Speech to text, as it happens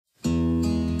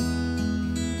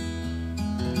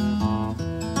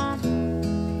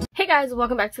Hey guys,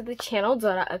 welcome back to the channel,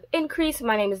 Daughter of Increase.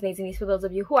 My name is Denise for those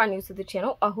of you who are new to the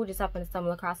channel or who just happened to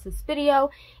stumble across this video.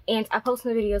 And I post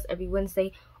new videos every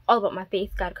Wednesday all about my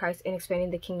faith, God, Christ, and expanding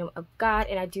the kingdom of God.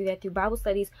 And I do that through Bible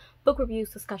studies, book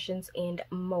reviews, discussions, and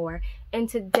more. And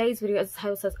today's video, as the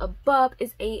title says above,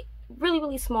 is a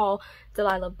really small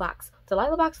Delilah box.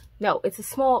 Delilah box? No, it's a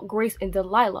small Grace and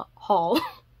Delilah haul.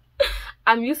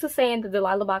 I'm used to saying the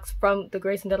Delilah box from the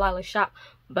Grace and Delilah shop,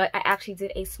 but I actually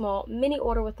did a small mini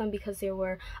order with them because there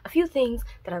were a few things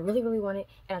that I really wanted,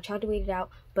 and I tried to wait it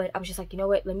out, but I was just like, you know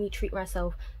what, let me treat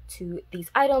myself to these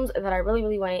items that I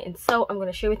really wanted. And so I'm going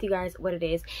to share with you guys what it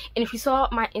is. And if you saw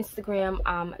my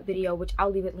Instagram video, which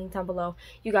I'll leave it linked down below,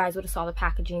 you guys would have saw the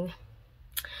packaging.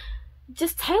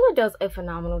 Just Taylor does a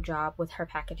phenomenal job with her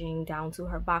packaging, down to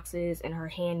her boxes and her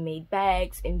handmade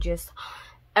bags, and just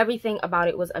everything about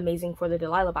it was amazing for the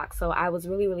Delilah box. So I was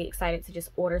really excited to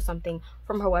just order something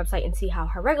from her website and see how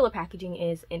her regular packaging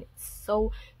is, and it's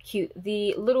so cute.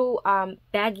 The little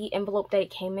baggy envelope that it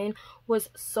came in was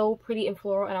so pretty and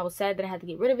floral, and I was sad that I had to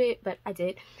get rid of it, but I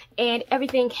did. And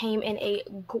everything came in a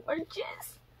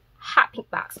gorgeous hot pink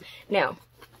box. Now,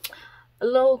 a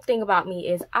little thing about me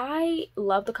is I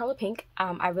love the color pink.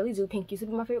 I really do. Pink used to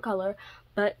be my favorite color,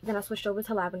 but then I switched over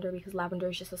to lavender because lavender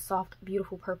is just a soft,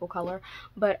 beautiful purple color.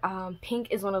 But pink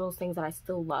is one of those things that I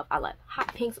still love. I love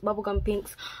hot pinks, bubblegum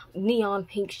pinks, neon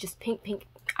pinks, just pink.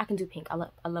 I can do pink. I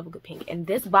love a good pink. And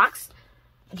this box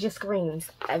just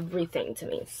screams everything to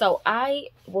me. So I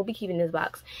will be keeping this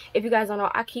box. If you guys don't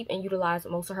know, I keep and utilize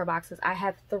most of her boxes. I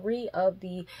have 3 of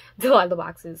the Delilah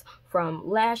boxes from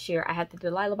last year. I had the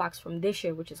Delilah box from this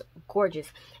year, which is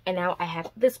gorgeous, and now I have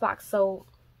this box. So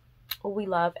we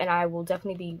love, and I will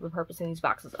definitely be repurposing these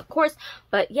boxes, of course.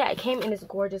 But yeah, it came in this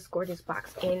gorgeous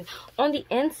box, and on the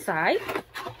inside,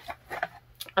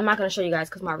 I'm not going to show you guys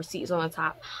because my receipt is on the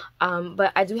top,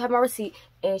 but I do have my receipt,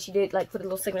 and she did like put a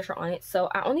little signature on it. So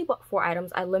I only bought 4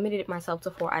 items. I limited myself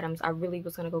to 4 items. I really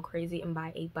was going to go crazy and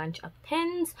buy a bunch of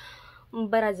pens,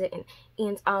 but I didn't.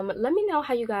 And let me know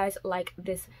how you guys like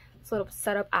this sort of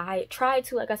setup. I tried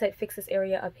to, like I said, fix this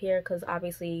area up here because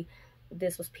obviously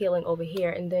this was peeling over here,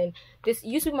 and then this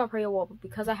used to be my prayer wall, but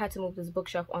because I had to move this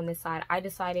bookshelf on this side, I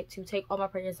decided to take all my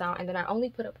prayers down, and then I only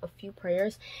put up a few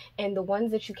prayers, and the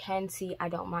ones that you can see, I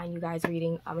don't mind you guys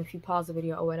reading if you pause the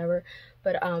video or whatever.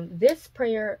 But this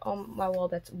prayer on my wall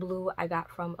that's blue, I got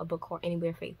from a book called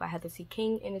Anywhere Faith by Heather C.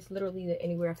 King, and it's literally the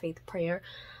Anywhere Faith prayer.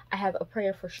 I have a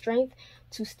prayer for strength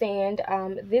to stand.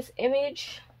 This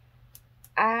image,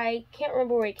 I can't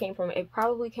remember where it came from. It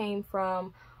probably came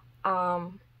from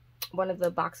one of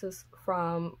the boxes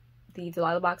from the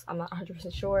Delilah box. I'm not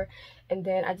 100% sure. And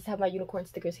then I just have my unicorn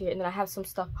stickers here, and then I have some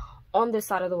stuff on this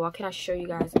side of the wall. Can I show you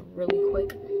guys really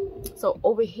quick? So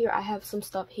over here I have some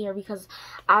stuff here because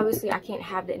obviously I can't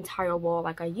have the entire wall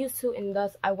like I used to, and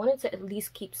thus I wanted to at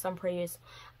least keep some prayers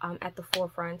at the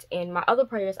forefront. And my other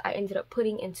prayers I ended up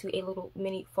putting into a little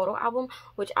mini photo album,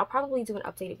 which I'll probably do an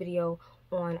updated video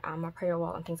on my prayer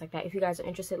wall and things like that. If you guys are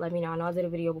interested, let me know. I know I did a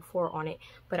video before on it,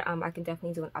 but I can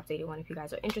definitely do an updated one if you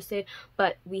guys are interested.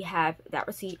 But we have that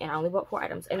receipt, and I only bought 4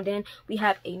 items. And then we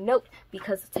have a note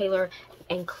because Taylor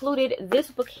included this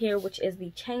book here, which is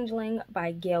The Changeling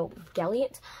by Gail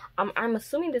Galliant. I'm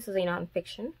assuming this is a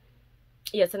nonfiction.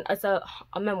 Yes, it's a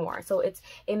memoir. So it's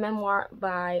a memoir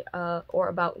by or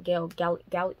about Gail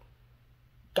Gallant.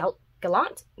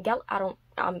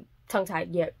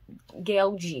 Tongue-tied, yeah,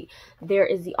 Gail G. There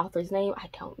is the author's name. I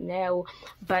don't know,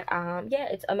 but yeah,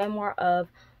 it's a memoir of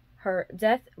her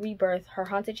death, rebirth, her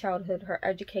haunted childhood, her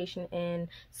education, and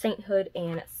sainthood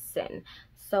and sin.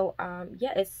 So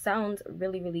yeah, it sounds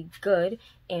really good,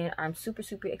 and I'm super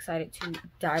excited to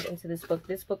dive into this book.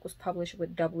 This book was published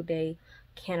with Doubleday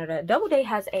Canada. Doubleday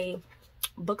has a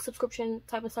book subscription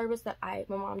type of service that my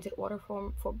mom did order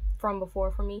from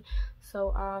before for me.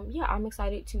 So yeah, I'm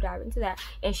excited to dive into that,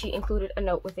 and she included a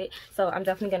note with it, so I'm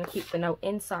definitely going to keep the note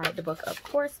inside the book, of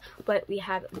course. But we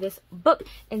have this book,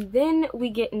 and then we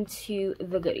get into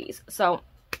the goodies. So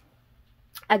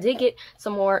I did get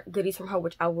some more goodies from her,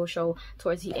 which I will show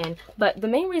towards the end, but the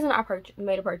main reason I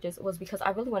made a purchase was because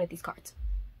I really wanted these cards.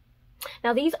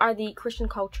 Now, these are the Christian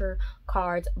Culture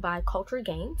cards by Culture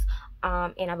Games,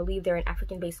 and I believe they're an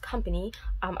African-based company.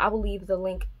 I will leave the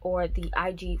link or the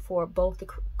IG for both the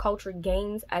Culture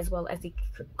Games as well as the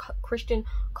Christian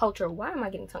Culture. Why am I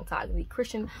getting tongue-tied? The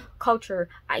Christian Culture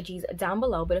IGs down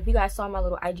below. But if you guys saw my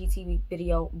little IGTV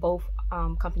video, both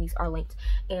companies are linked.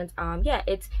 And yeah,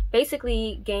 it's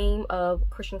basically game of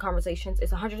Christian conversations.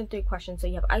 It's 103 questions, so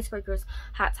you have icebreakers,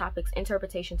 hot topics,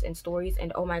 interpretations, and stories.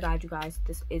 And oh my god, you guys,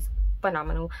 this is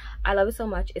phenomenal. I love it so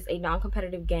much. It's a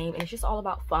non-competitive game, and it's just all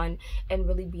about fun and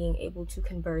really being able to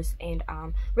converse and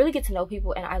really get to know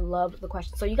people. And I love the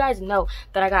questions. So you guys know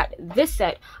that I got this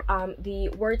set, the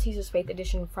Word Teasers Faith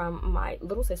Edition, from my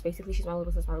little sis. Basically, she's my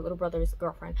little sis, my little brother's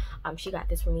girlfriend. She got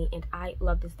this for me, and I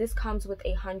love this. This comes with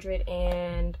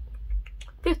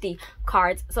 150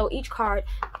 cards. So each card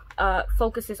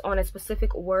focuses on a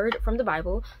specific word from the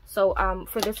Bible. So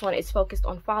for this one, it's focused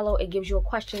on follow. It gives you a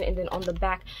question, and then on the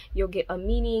back you'll get a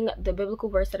meaning, the biblical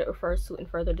verse that it refers to, and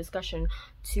further discussion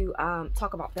to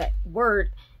talk about that word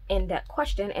in that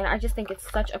question. And I just think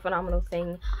it's such a phenomenal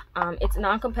thing. It's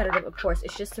non-competitive, of course.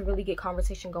 It's just to really get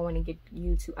conversation going and get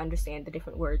you to understand the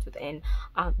different words within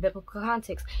biblical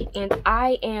context. And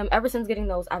I am, ever since getting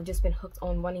those, I've just been hooked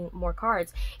on wanting more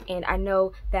cards. And I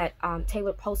know that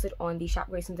Taylor posted on the Shop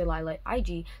Grace and Delilah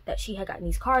IG that she had gotten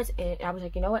these cards, and I was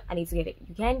like, you know what, I need to get it.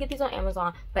 You can get these on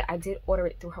Amazon, but I did order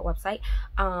it through her website.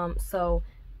 So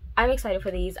I'm excited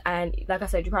for these, and like I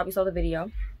said, you probably saw the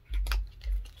video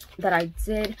that I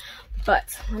did.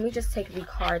 But let me just take the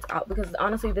cards out, because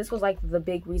honestly this was like the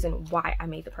big reason why I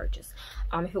made the purchase.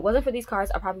 If it wasn't for these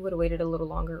cards, I probably would have waited a little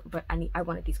longer, but I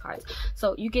wanted these cards.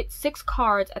 So you get 6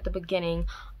 cards at the beginning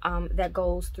that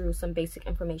goes through some basic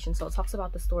information. So it talks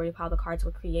about the story of how the cards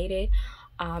were created,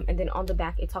 and then on the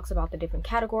back it talks about the different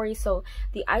categories. So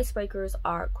the icebreakers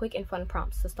are quick and fun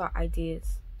prompts to start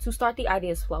the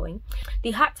ideas flowing.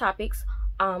 The hot topics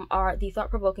are the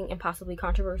thought-provoking and possibly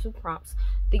controversial prompts.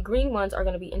 The green ones are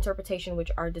going to be interpretation, which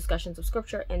are discussions of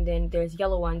scripture, and then there's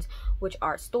yellow ones, which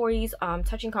are stories,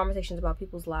 touching conversations about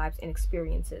people's lives and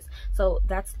experiences. So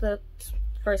that's the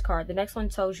first card. The next one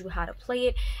tells you how to play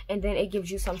it, and then it gives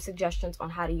you some suggestions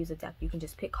on how to use a deck. You can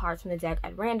just pick cards from the deck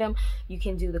at random. You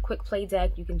can do the quick play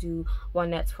deck. You can do one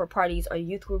that's for parties or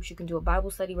youth groups. You can do a Bible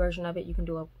study version of it. You can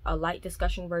do a light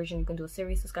discussion version. You can do a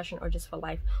serious discussion, or just for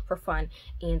life, for fun.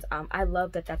 And I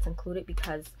love that that's included,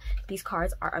 because these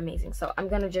cards are amazing. So I'm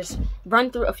gonna just run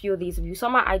through a few of these. If you saw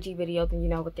my IG video, then you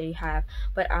know what they have.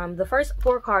 But the first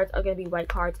 4 cards are going to be white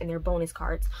cards, and they're bonus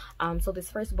cards. So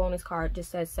this first bonus card just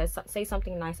says say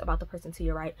something nice about the person to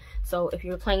your right. So if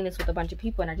you're playing this with a bunch of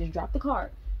people, and I just dropped the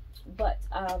card, but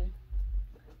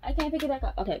I can't pick it back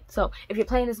up. Okay, so if you're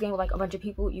playing this game with like a bunch of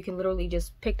people, you can literally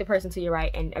just pick the person to your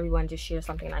right, and everyone just shares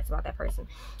something nice about that person.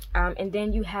 And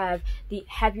then you have the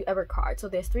have you ever card. So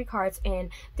there's 3 cards, and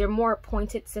they're more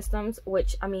pointed systems,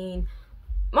 which, I mean,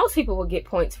 most people will get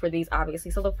points for these, obviously.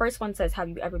 So the first one says, have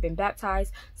you ever been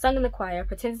baptized, sung in the choir,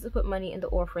 pretended to put money in the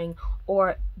offering,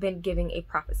 or been giving a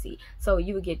prophecy? So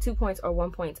you would get 2 points or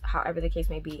 1 point, however the case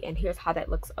may be. And here's how that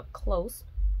looks up close.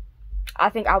 I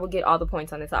think I would get all the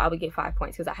points on this. So I would get 5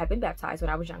 points, because I have been baptized when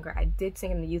I was younger. I did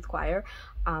sing in the youth choir.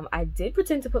 I did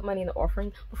pretend to put money in the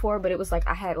offering before, but it was like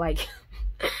I had like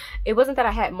it wasn't that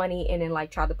I had money and then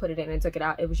like tried to put it in and took it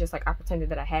out. It was just like I pretended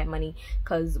that I had money,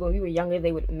 because when we were younger,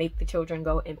 they would make the children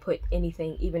go and put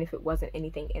anything, even if it wasn't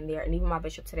anything in there. And even my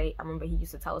bishop today, I remember he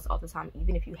used to tell us all the time,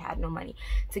 even if you had no money,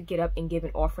 to get up and give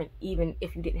an offering, even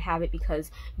if you didn't have it,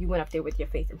 because you went up there with your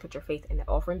faith and put your faith in the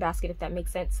offering basket, if that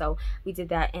makes sense. So we did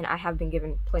that, and I have been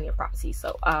given plenty of prophecies.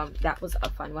 So that was a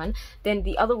fun one. Then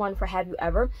the other one for have you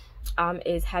ever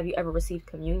is have you ever received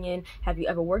communion, have you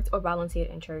ever worked or volunteered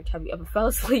in church, have you ever fell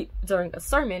asleep during a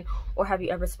sermon, or have you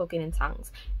ever spoken in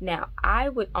tongues? Now I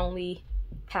would only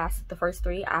pass the first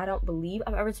 3. I don't believe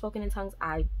I've ever spoken in tongues.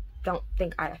 I don't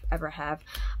think I ever have.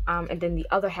 And then the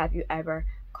other have you ever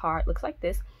card looks like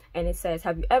this, and it says,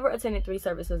 have you ever attended 3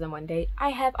 services in one day?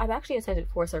 I've actually attended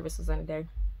 4 services in a day.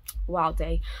 Wild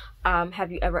day.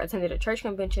 Have you ever attended a church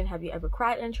convention? Have you ever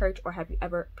cried in church? Or have you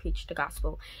ever preached the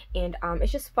gospel? And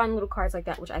it's just fun little cards like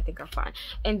that, which I think are fun.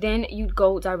 And then you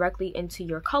go directly into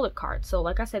your colored cards. So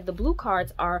like I said, the blue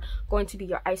cards are going to be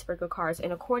your icebreaker cards,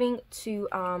 and according to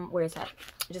where is that?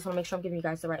 I just want to make sure I'm giving you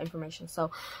guys the right information.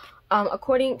 So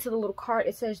according to the little card,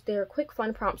 it says they're quick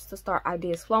fun prompts to start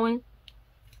ideas flowing.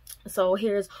 So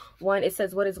here's one. It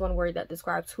says, what is one word that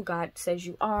describes who God says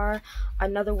you are?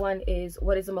 Another one is,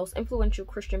 what is the most influential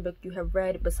Christian book you have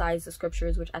read besides the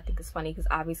scriptures? Which I think is funny, because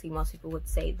obviously most people would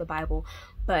say the Bible,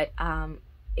 but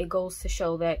it goes to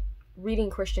show that reading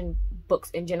Christian books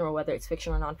in general, whether it's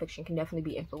fiction or nonfiction, can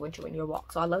definitely be influential in your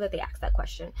walk. So I love that they asked that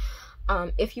question.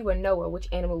 If you were Noah, which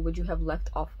animal would you have left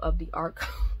off of the ark?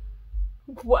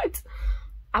 What?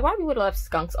 I probably would have left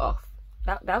skunks off.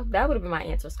 That would have been my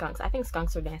answer, skunks. I think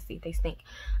skunks are nasty. They stink.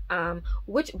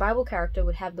 Which Bible character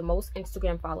would have the most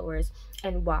Instagram followers,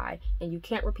 and why? And you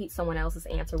can't repeat someone else's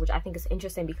answer, which I think is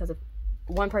interesting, because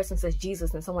one person says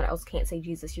Jesus and someone else can't say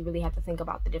Jesus, you really have to think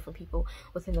about the different people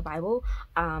within the Bible.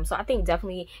 So I think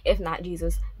definitely, if not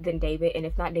Jesus, then David, and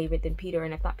if not David, then Peter,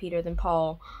 and if not Peter, then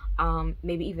Paul,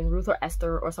 maybe even Ruth or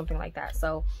Esther or something like that.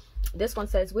 So this one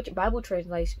says, which Bible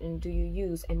translation do you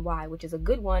use and why? Which is a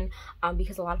good one,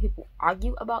 because a lot of people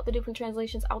argue about the different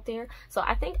translations out there. So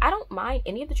I think I don't mind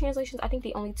any of the translations. I think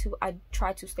the only two I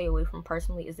try to stay away from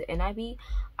personally is the NIV,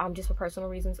 just for personal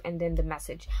reasons, and then the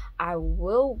Message. I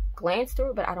will glance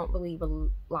through it, but I don't really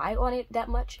rely on it that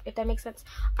much, if that makes sense.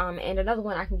 And another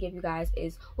one I can give you guys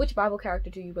is, which Bible character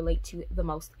do you relate to the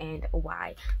most and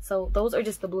why? So those are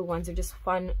just the blue ones. They're just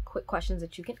fun, quick questions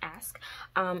that you can ask.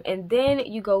 And then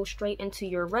you go straight into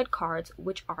your red cards,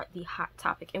 which are the hot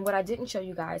topic. And what I didn't show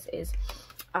you guys is,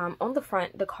 on the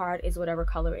front, the card is whatever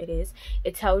color it is.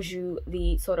 It tells you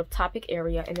the sort of topic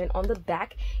area, and then on the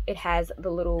back it has the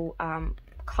little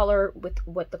color with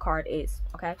what the card is.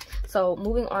 Okay, so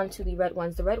moving on to the red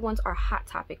ones. The red ones are hot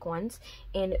topic ones,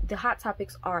 and the hot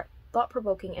topics are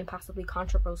thought-provoking and possibly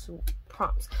controversial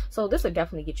prompts. So this will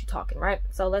definitely get you talking, right?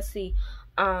 So let's see.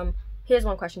 Here's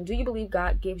one question. Do you believe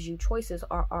God gives you choices,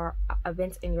 or are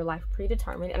events in your life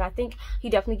predetermined? And I think he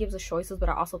definitely gives us choices, but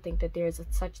I also think that there's a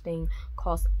such thing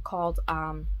called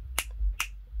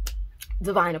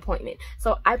divine appointment.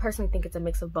 So I personally think it's a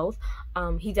mix of both.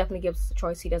 He definitely gives us a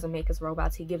choice. He doesn't make us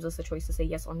robots. He gives us a choice to say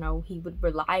yes or no. He would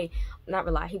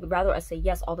he would rather us say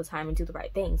yes all the time and do the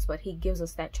right things, but he gives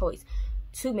us that choice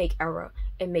to make error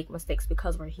and make mistakes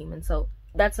because we're human. So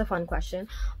that's a fun question.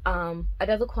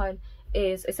 Another one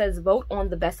is, it says vote on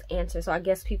the best answer. So I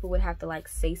guess people would have to like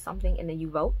say something and then you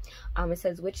vote. It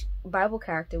says, which Bible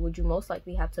character would you most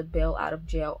likely have to bail out of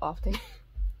jail often?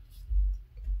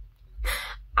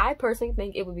 I personally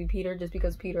think it would be Peter, just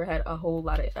because Peter had a whole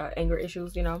lot of anger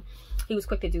issues, you know. He was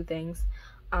quick to do things.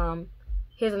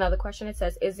 Here's another question. It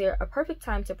says, is there a perfect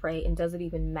time to pray, and does it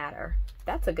even matter?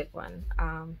 That's a good one.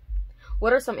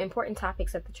 What are some important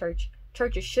topics that the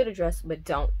churches should address but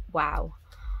don't? Wow.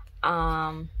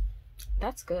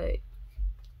 That's good.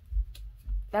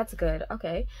 That's good.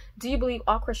 Okay. Do you believe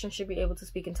all Christians should be able to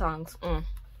speak in tongues?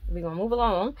 We're gonna move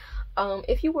along.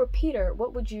 If you were Peter,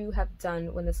 what would you have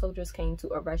done when the soldiers came to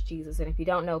arrest Jesus? And if you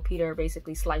don't know, Peter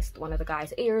basically sliced one of the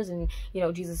guy's ears, and you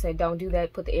know, Jesus said, don't do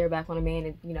that, put the ear back on a man,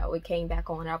 and you know, it came back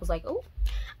on. I was like, oh,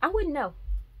 I wouldn't know.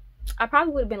 I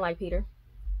probably would have been like Peter.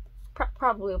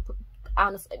 Probably,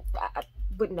 honestly, I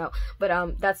wouldn't know.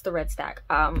 But that's the red stack.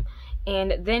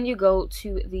 And then you go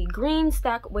to the green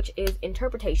stack, which is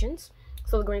interpretations.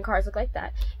 So the green cards look like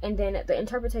that. And then the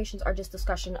interpretations are just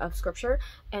discussion of scripture.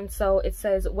 And so it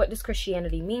says, what does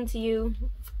Christianity mean to you?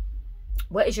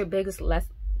 What is your biggest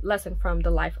lesson from the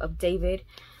life of David?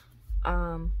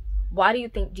 Why do you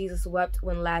think Jesus wept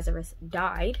when Lazarus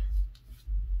died?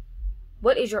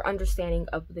 What is your understanding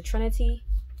of the Trinity?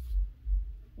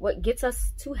 What gets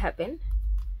us to heaven?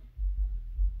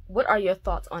 What are your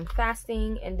thoughts on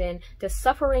fasting? And then, does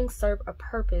suffering serve a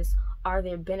purpose? Are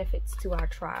there benefits to our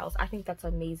trials? I think that's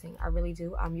amazing. I really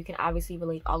do. You can obviously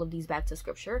relate all of these back to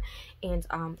scripture, and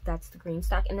that's the green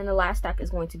stack. And then the last stack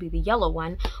is going to be the yellow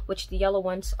one, which the yellow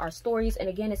ones are stories. And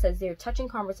again, it says they're touching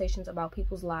conversations about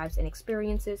people's lives and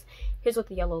experiences. Here's what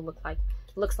the yellow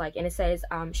looks like. And it says,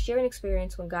 share an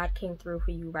experience when God came through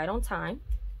for you right on time,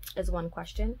 is one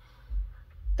question.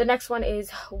 The next one is,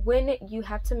 when you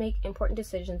have to make important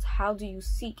decisions, how do you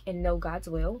seek and know God's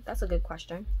will? That's a good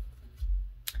question.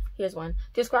 Here's one.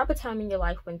 Describe a time in your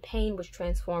life when pain was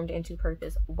transformed into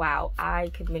purpose. Wow, I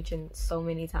could mention so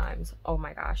many times. Oh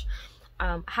my gosh.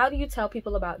 How do you tell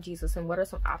people about Jesus, and what are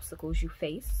some obstacles you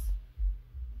face?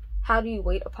 How do you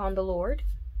wait upon the Lord?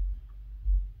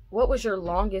 What was your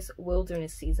longest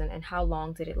wilderness season, and how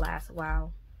long did it last?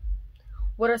 Wow.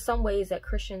 What are some ways that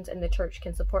Christians in the church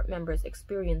can support members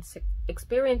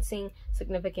experiencing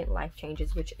significant life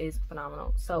changes, which is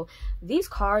phenomenal. So these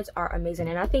cards are amazing.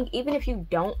 And I think even if you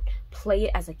don't play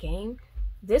it as a game,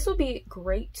 this would be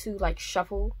great to like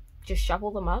just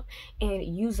shuffle them up and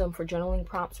use them for journaling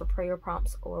prompts, for prayer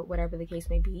prompts, or whatever the case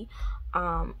may be.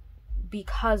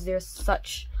 Because there's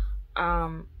such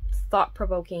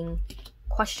thought-provoking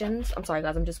questions. I'm sorry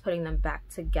guys, I'm just putting them back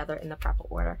together in the proper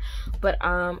order. But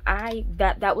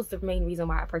that was the main reason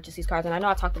why I purchased these cards. And I know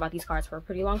I talked about these cards for a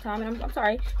pretty long time, and I'm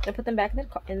sorry, I'm gonna put them back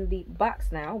in the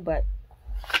box now, but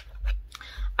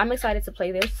I'm excited to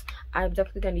play this. I'm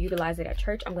definitely going to utilize it at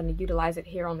church. I'm going to utilize it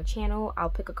here on the channel. I'll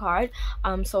pick a card.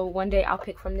 So one day I'll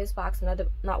pick from this box,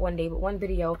 not one day, but one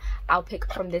video I'll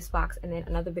pick from this box, and then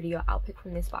another video I'll pick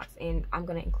from this box, and I'm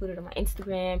going to include it on my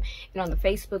Instagram and on the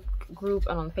Facebook group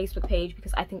and on the Facebook page,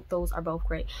 because I think those are both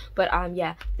great. But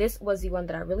yeah, this was the one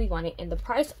that I really wanted, and the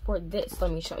price for this,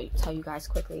 let me tell you guys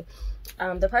quickly.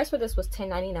 The price for this was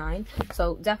 $10.99,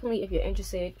 so definitely if you're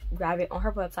interested, grab it on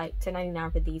her website.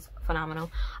 $10.99 for these,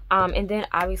 phenomenal. And then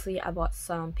obviously I bought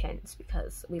some pens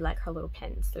because we like her little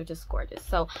pens. They're just gorgeous.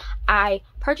 So I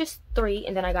purchased 3,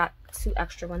 and then I got 2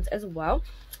 extra ones as well.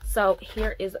 So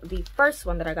here is the first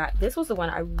one that I got. This was the one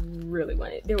I really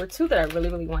wanted. There were 2 that I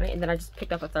really wanted, and then I just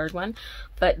picked up a 3rd one.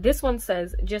 But this one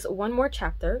says, just one more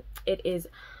chapter. It is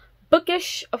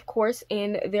bookish, of course,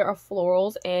 and there are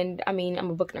florals, and I mean, I'm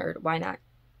a book nerd. Why not?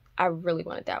 I really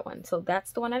wanted that one. So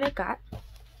that's the one that I got.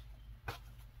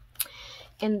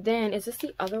 And then, is this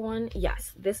the other one?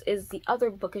 Yes, this is the other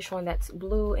bookish one that's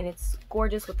blue, and it's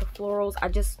gorgeous with the florals.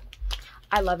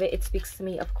 I love it. It speaks to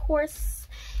me, of course.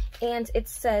 And it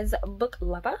says book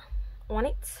lover on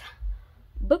it.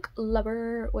 Book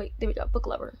lover. Wait, there we go. Book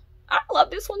lover. I love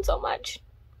this one so much.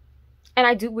 And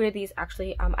I do wear these,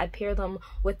 actually. I pair them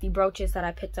with the brooches that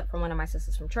I picked up from one of my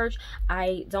sisters from church.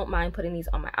 I don't mind putting these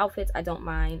on my outfits. I don't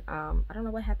mind, I don't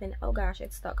know what happened. Oh gosh,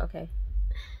 it's stuck. Okay.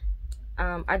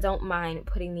 I don't mind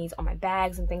putting these on my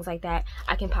bags and things like that.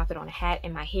 I can pop it on a hat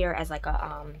and my hair as like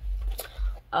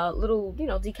a little, you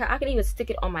know, decal. I could even stick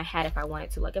it on my hat if I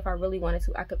wanted to. Like if I really wanted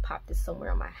to, I could pop this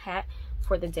somewhere on my hat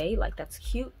for the day. Like that's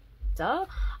cute. Duh.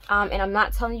 And I'm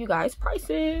not telling you guys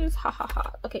prices, ha ha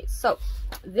ha. Okay, so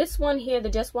this one here, the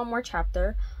just one more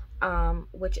chapter,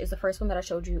 which is the first one that I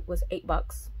showed you, was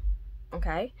 $8.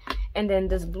 Okay, and then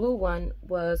this blue one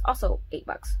was also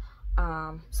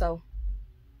 $8. So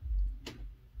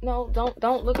no,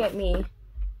 don't look at me,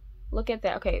 look at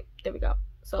that. Okay, there we go.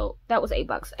 So that was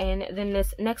 $8, and then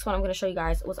this next one I'm going to show you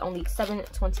guys was only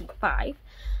 $7.25.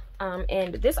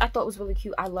 And this I thought was really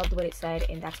cute. I loved what it said,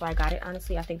 and that's why I got it.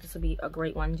 Honestly, I think this would be a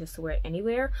great one just to wear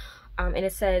anywhere. And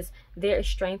it says, there is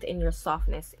strength in your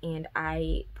softness. And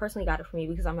I personally got it for me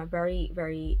because I'm a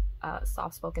very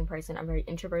soft-spoken person. I'm very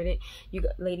introverted. You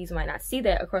ladies might not see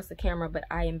that across the camera, but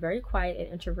I am very quiet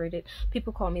and introverted.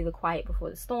 People call me the quiet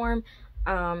before the storm.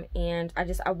 And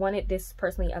I wanted this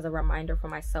personally as a reminder for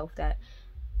myself that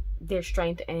there's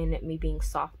strength in me being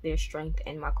soft. There's strength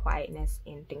in my quietness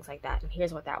and things like that. And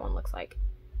here's what that one looks like.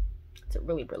 It's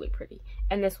really pretty.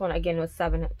 And this one again was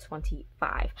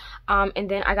 $7.25. And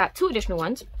then I got 2 additional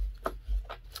ones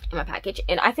in my package,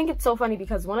 and I think it's so funny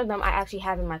because one of them I actually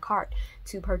have in my cart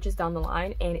to purchase down the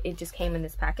line, and it just came in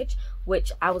this package,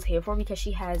 which I was here for because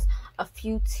she has a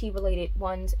few tea related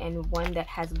ones and one that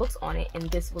has books on it, and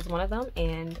this was one of them,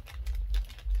 and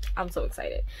I'm so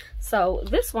excited. So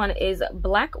this one is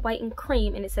black, white, and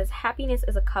cream, and it says happiness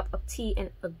is a cup of tea and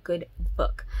a good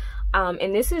book.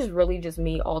 And this is really just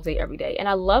me all day, every day. And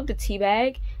I love the tea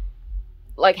bag,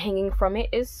 like hanging from it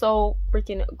is so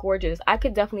freaking gorgeous. I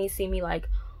could definitely see me like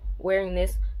wearing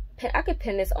this. I could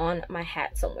pin this on my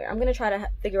hat somewhere. I'm gonna try to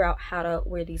figure out how to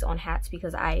wear these on hats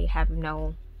because I have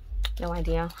no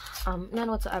idea, none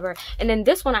whatsoever. And then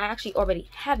this one I actually already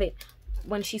have it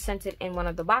when she sent it in one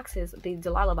of the boxes, the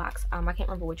Delilah box. I can't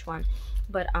remember which one,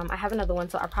 but I have another one,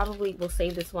 so I probably will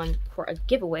save this one for a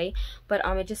giveaway. But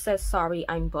it just says sorry,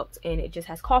 I'm booked, and it just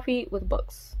has coffee with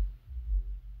books.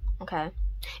 Okay,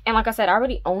 and like I said, I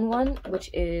already own one,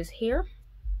 which is here.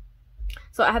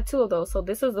 So I have 2 of those. So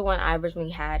this is the one I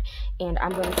originally had, and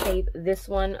I'm going to save this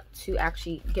one to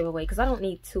actually give away because I don't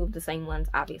need 2 of the same ones,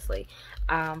 obviously.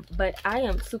 But I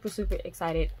am super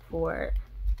excited for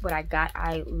what I got.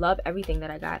 I love everything that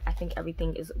I got. I think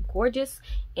everything is gorgeous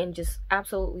and just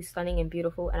absolutely stunning and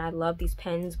beautiful, and I love these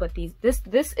pens. But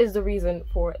this is the reason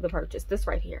for the purchase, this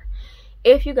right here.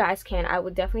 If you guys can, I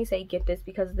would definitely say get this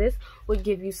because this would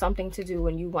give you something to do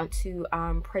when you want to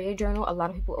prayer journal. A lot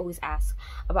of people always ask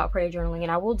about prayer journaling,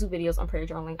 and I will do videos on prayer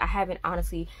journaling. I haven't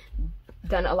honestly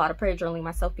done a lot of prayer journaling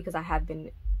myself because I have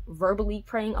been verbally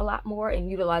praying a lot more and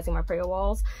utilizing my prayer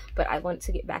walls, but I want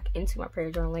to get back into my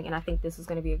prayer journaling, and I think this is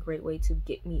going to be a great way to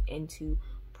get me into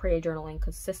prayer journaling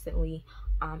consistently,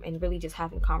 and really just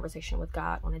having conversation with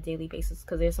God on a daily basis,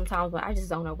 because there's some times when I just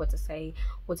don't know what to say,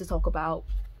 what to talk about.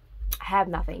 I have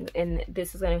nothing, and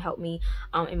this is going to help me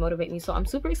and motivate me. So I'm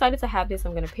super excited to have this.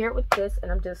 I'm going to pair it with this,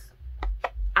 and I'm just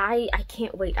I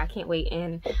can't wait.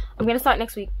 And I'm going to start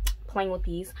next week playing with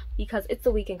these because it's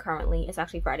the weekend currently. It's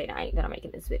actually Friday night that I'm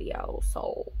making this video,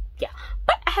 so yeah.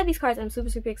 But I had these cards and I'm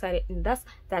super excited, and that's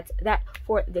that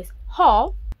for this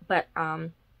haul. But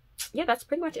yeah, that's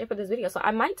pretty much it for this video. So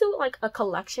I might do like a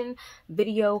collection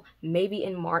video maybe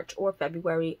in March or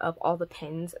February of all the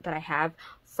pins that I have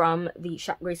from the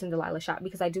shop, Grace and Delilah shop,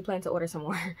 because I do plan to order some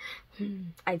more.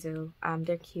 I do.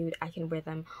 They're cute. I can wear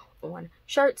them on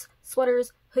shirts,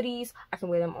 sweaters, hoodies. I can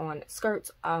wear them on skirts.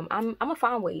 I'm gonna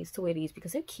find ways to wear these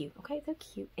because they're cute. Okay, they're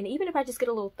cute. And even if I just get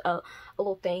a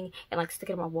little thing and like stick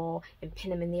it on my wall and pin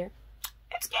them in there,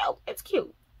 it's cute. It's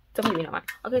cute. So maybe not mine.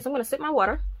 Okay, so I'm gonna sip my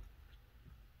water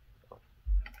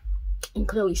and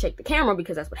clearly shake the camera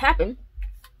because that's what happened.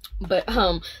 But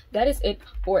that is it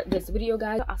for this video,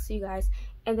 guys. I'll see you guys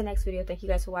in the next video. Thank you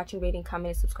guys for watching, rating,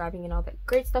 commenting, subscribing, and all that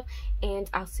great stuff, and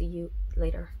I'll see you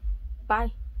later.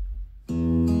 Bye.